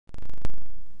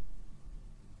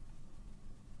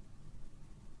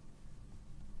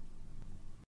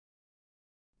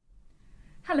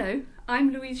Hello,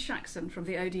 I'm Louise Shaxson from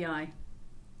the ODI.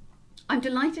 I'm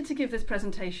delighted to give this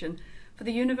presentation for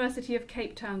the University of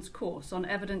Cape Town's course on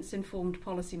evidence-informed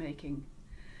policymaking.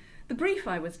 The brief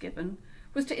I was given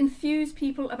was to enthuse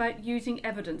people about using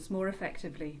evidence more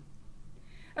effectively.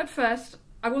 At first,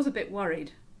 I was a bit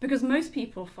worried because most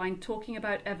people find talking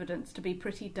about evidence to be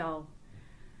pretty dull.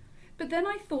 But then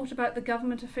I thought about the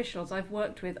government officials I've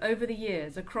worked with over the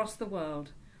years across the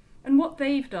world and what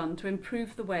they've done to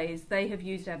improve the ways they have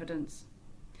used evidence.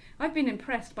 I've been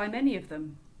impressed by many of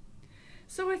them.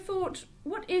 So I thought,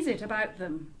 what is it about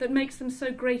them that makes them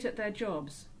so great at their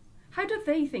jobs? How do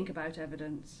they think about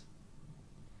evidence?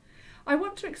 I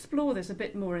want to explore this a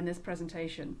bit more in this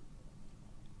presentation.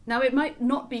 Now, it might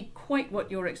not be quite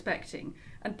what you're expecting,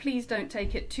 and please don't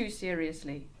take it too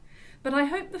seriously, but I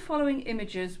hope the following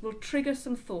images will trigger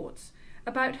some thoughts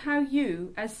about how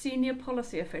you, as senior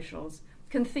policy officials,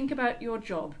 can think about your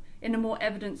job in a more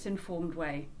evidence-informed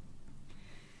way.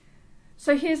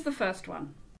 So here's the first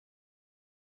one.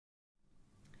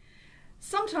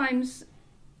 Sometimes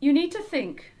you need to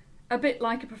think a bit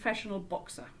like a professional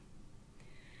boxer.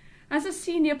 As a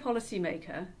senior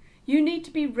policymaker, you need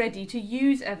to be ready to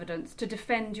use evidence to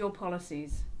defend your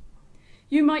policies.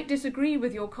 You might disagree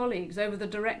with your colleagues over the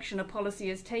direction a policy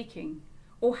is taking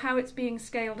or how it's being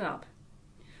scaled up.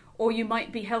 Or you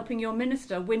might be helping your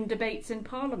minister win debates in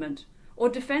Parliament or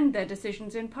defend their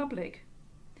decisions in public.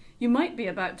 You might be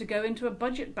about to go into a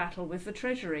budget battle with the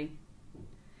Treasury.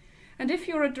 And if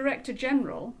you're a Director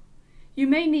General, you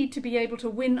may need to be able to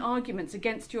win arguments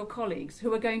against your colleagues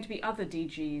who are going to be other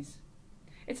DGs.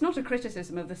 It's not a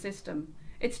criticism of the system,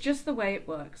 it's just the way it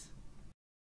works.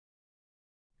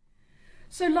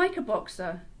 So like a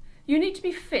boxer, you need to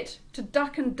be fit to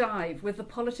duck and dive with the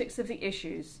politics of the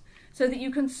issues so that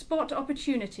you can spot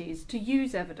opportunities to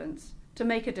use evidence to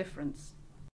make a difference.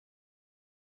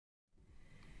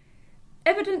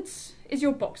 Evidence is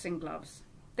your boxing gloves.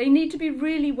 They need to be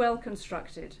really well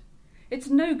constructed. It's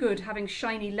no good having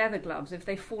shiny leather gloves if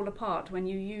they fall apart when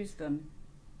you use them.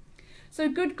 So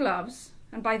good gloves,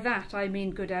 and by that I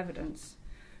mean good evidence,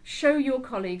 show your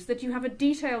colleagues that you have a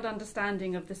detailed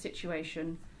understanding of the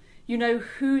situation. You know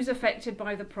who's affected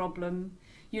by the problem,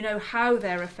 you know how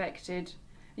they're affected,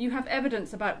 you have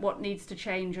evidence about what needs to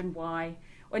change and why,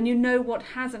 and you know what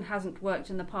has and hasn't worked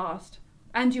in the past,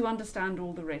 and you understand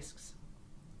all the risks.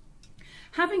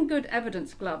 Having good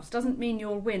evidence gloves doesn't mean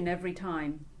you'll win every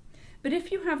time, but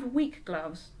if you have weak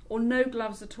gloves or no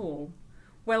gloves at all,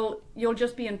 well, you'll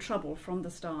just be in trouble from the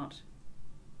start.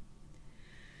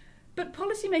 But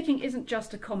policymaking isn't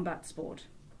just a combat sport.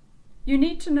 You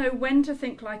need to know when to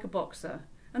think like a boxer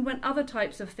and when other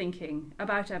types of thinking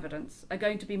about evidence are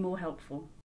going to be more helpful.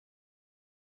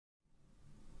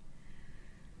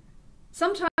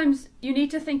 Sometimes you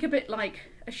need to think a bit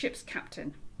like a ship's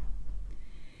captain.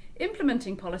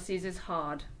 Implementing policies is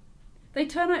hard. They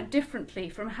turn out differently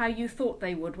from how you thought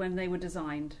they would when they were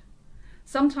designed.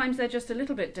 Sometimes they're just a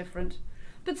little bit different,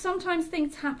 but sometimes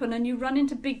things happen and you run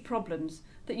into big problems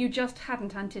that you just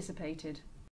hadn't anticipated.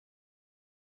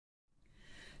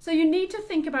 So you need to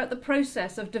think about the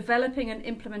process of developing and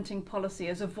implementing policy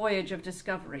as a voyage of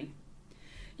discovery.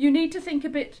 You need to think a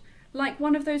bit like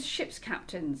one of those ship's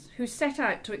captains who set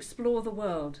out to explore the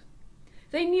world.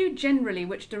 They knew generally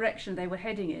which direction they were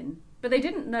heading in, but they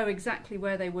didn't know exactly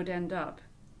where they would end up.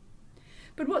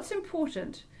 But what's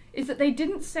important is that they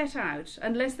didn't set out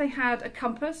unless they had a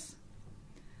compass,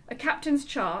 a captain's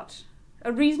chart,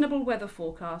 a reasonable weather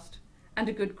forecast, and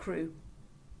a good crew.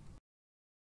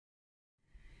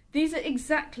 These are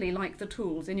exactly like the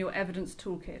tools in your evidence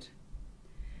toolkit.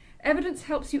 Evidence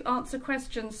helps you answer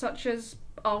questions such as,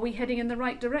 are we heading in the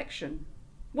right direction?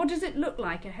 What does it look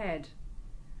like ahead?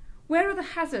 Where are the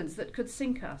hazards that could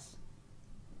sink us?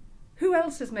 Who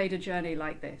else has made a journey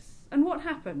like this? And what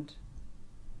happened?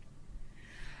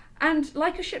 And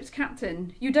like a ship's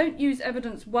captain, you don't use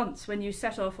evidence once when you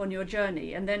set off on your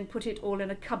journey and then put it all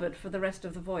in a cupboard for the rest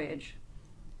of the voyage.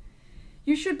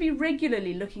 You should be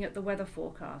regularly looking at the weather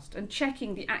forecast and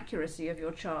checking the accuracy of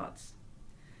your charts.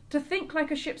 To think like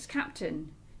a ship's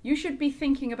captain, you should be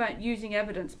thinking about using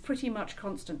evidence pretty much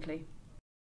constantly.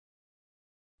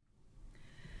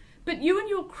 But you and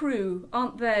your crew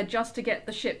aren't there just to get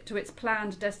the ship to its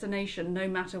planned destination no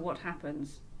matter what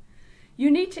happens. You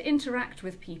need to interact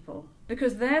with people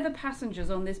because they're the passengers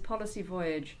on this policy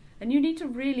voyage and you need to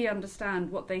really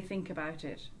understand what they think about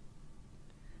it.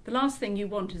 The last thing you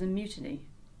want is a mutiny.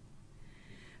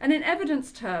 And in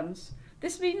evidence terms,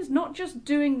 this means not just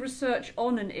doing research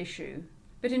on an issue,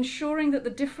 but ensuring that the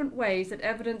different ways that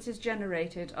evidence is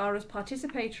generated are as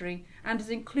participatory and as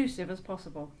inclusive as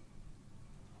possible.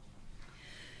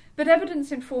 But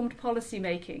evidence-informed policy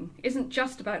making isn't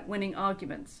just about winning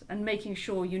arguments and making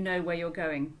sure you know where you're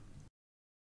going.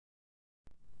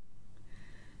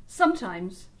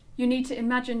 Sometimes you need to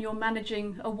imagine you're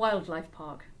managing a wildlife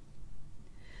park.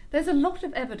 There's a lot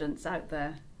of evidence out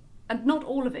there, and not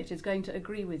all of it is going to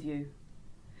agree with you.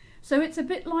 So it's a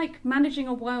bit like managing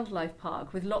a wildlife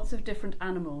park with lots of different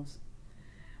animals.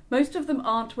 Most of them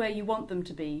aren't where you want them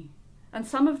to be, and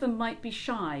some of them might be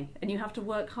shy and you have to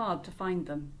work hard to find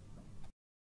them.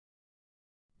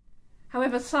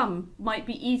 However, some might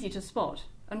be easy to spot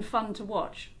and fun to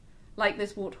watch, like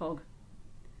this warthog.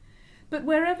 But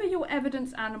wherever your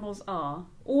evidence animals are,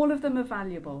 all of them are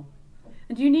valuable,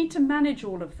 and you need to manage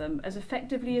all of them as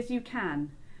effectively as you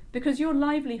can, because your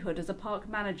livelihood as a park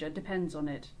manager depends on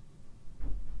it.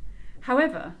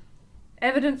 However,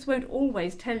 evidence won't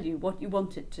always tell you what you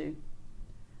want it to.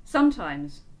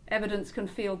 Sometimes evidence can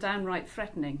feel downright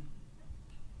threatening.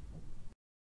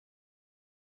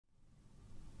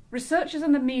 Researchers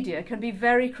and the media can be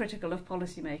very critical of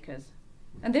policymakers,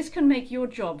 and this can make your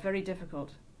job very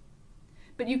difficult.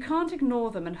 But you can't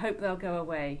ignore them and hope they'll go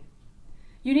away.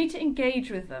 You need to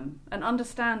engage with them and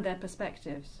understand their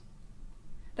perspectives.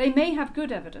 They may have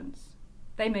good evidence,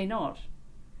 they may not.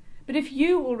 But if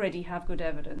you already have good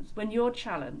evidence, when you're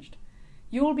challenged,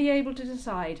 you'll be able to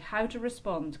decide how to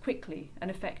respond quickly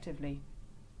and effectively.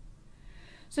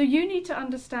 So you need to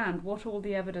understand what all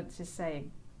the evidence is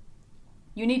saying.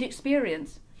 You need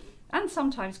experience, and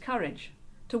sometimes courage,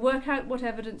 to work out what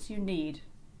evidence you need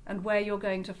and where you're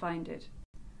going to find it.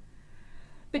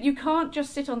 But you can't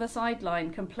just sit on the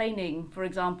sideline complaining, for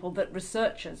example, that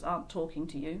researchers aren't talking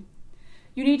to you.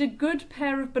 You need a good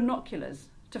pair of binoculars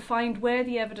to find where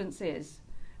the evidence is,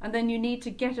 and then you need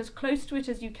to get as close to it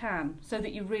as you can so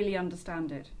that you really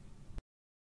understand it.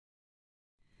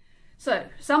 So,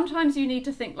 sometimes you need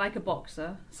to think like a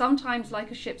boxer, sometimes like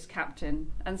a ship's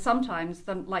captain, and sometimes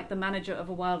like the manager of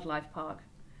a wildlife park.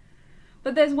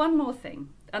 But there's one more thing,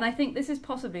 and I think this is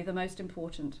possibly the most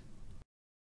important.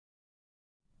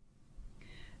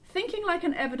 Thinking like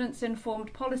an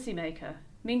evidence-informed policymaker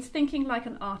means thinking like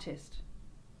an artist.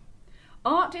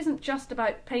 Art isn't just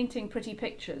about painting pretty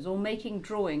pictures or making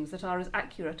drawings that are as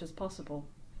accurate as possible.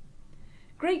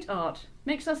 Great art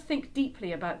makes us think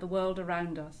deeply about the world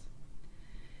around us.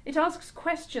 It asks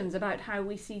questions about how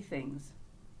we see things.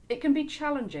 It can be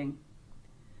challenging.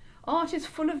 Art is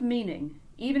full of meaning,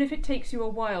 even if it takes you a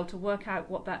while to work out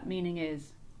what that meaning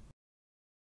is.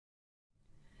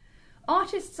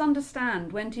 Artists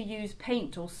understand when to use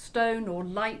paint or stone or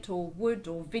light or wood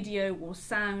or video or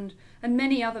sound and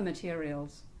many other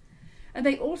materials. And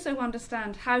they also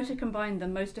understand how to combine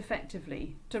them most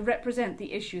effectively to represent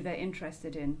the issue they're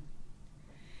interested in.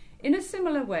 In a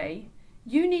similar way,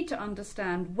 you need to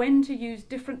understand when to use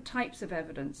different types of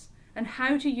evidence and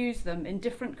how to use them in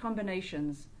different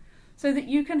combinations so that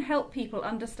you can help people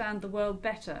understand the world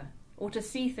better or to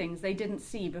see things they didn't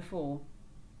see before.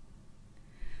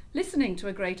 Listening to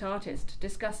a great artist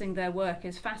discussing their work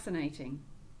is fascinating.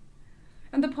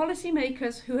 And the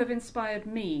policymakers who have inspired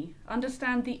me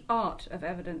understand the art of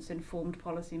evidence-informed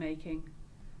policymaking.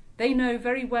 They know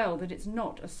very well that it's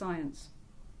not a science.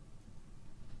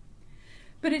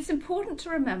 But it's important to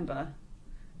remember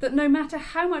that no matter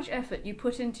how much effort you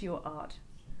put into your art,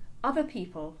 other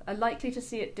people are likely to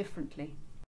see it differently.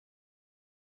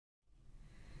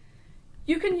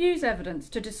 You can use evidence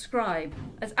to describe,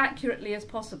 as accurately as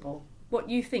possible, what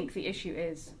you think the issue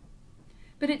is.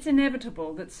 But it's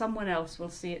inevitable that someone else will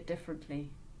see it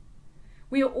differently.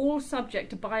 We are all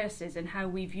subject to biases in how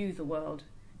we view the world,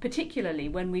 particularly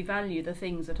when we value the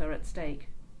things that are at stake.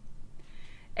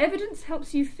 Evidence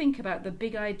helps you think about the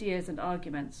big ideas and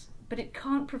arguments, but it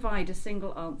can't provide a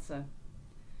single answer.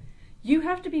 You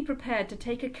have to be prepared to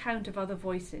take account of other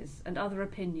voices and other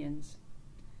opinions.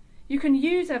 You can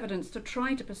use evidence to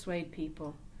try to persuade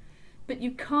people, but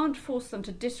you can't force them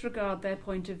to disregard their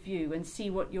point of view and see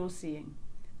what you're seeing.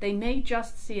 They may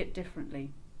just see it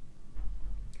differently.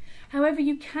 However,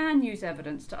 you can use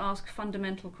evidence to ask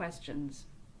fundamental questions.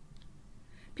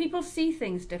 People see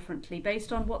things differently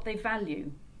based on what they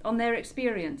value, on their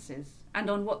experiences, and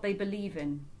on what they believe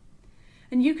in.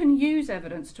 And you can use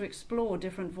evidence to explore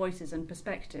different voices and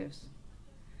perspectives.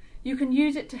 You can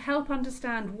use it to help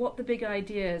understand what the big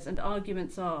ideas and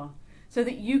arguments are, so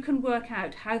that you can work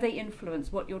out how they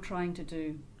influence what you're trying to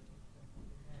do.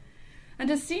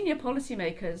 And as senior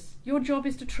policymakers, your job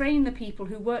is to train the people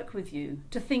who work with you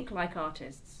to think like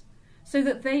artists, so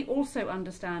that they also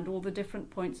understand all the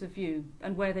different points of view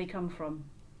and where they come from.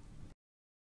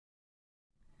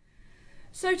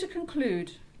 So to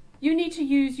conclude, You need to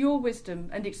use your wisdom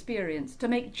and experience to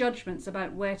make judgments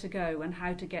about where to go and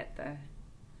how to get there.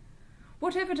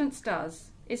 What evidence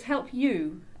does is help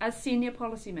you, as senior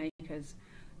policymakers,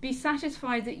 be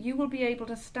satisfied that you will be able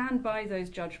to stand by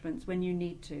those judgments when you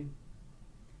need to.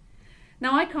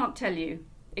 Now, I can't tell you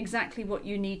exactly what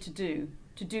you need to do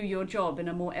your job in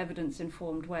a more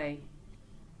evidence-informed way.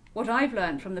 What I've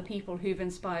learned from the people who've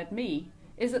inspired me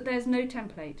is that there's no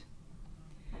template.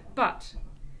 But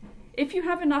if you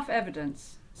have enough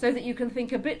evidence so that you can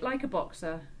think a bit like a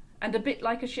boxer and a bit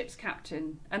like a ship's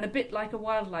captain and a bit like a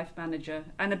wildlife manager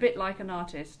and a bit like an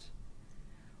artist,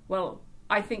 well,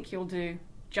 I think you'll do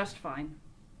just fine.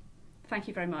 Thank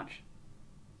you very much.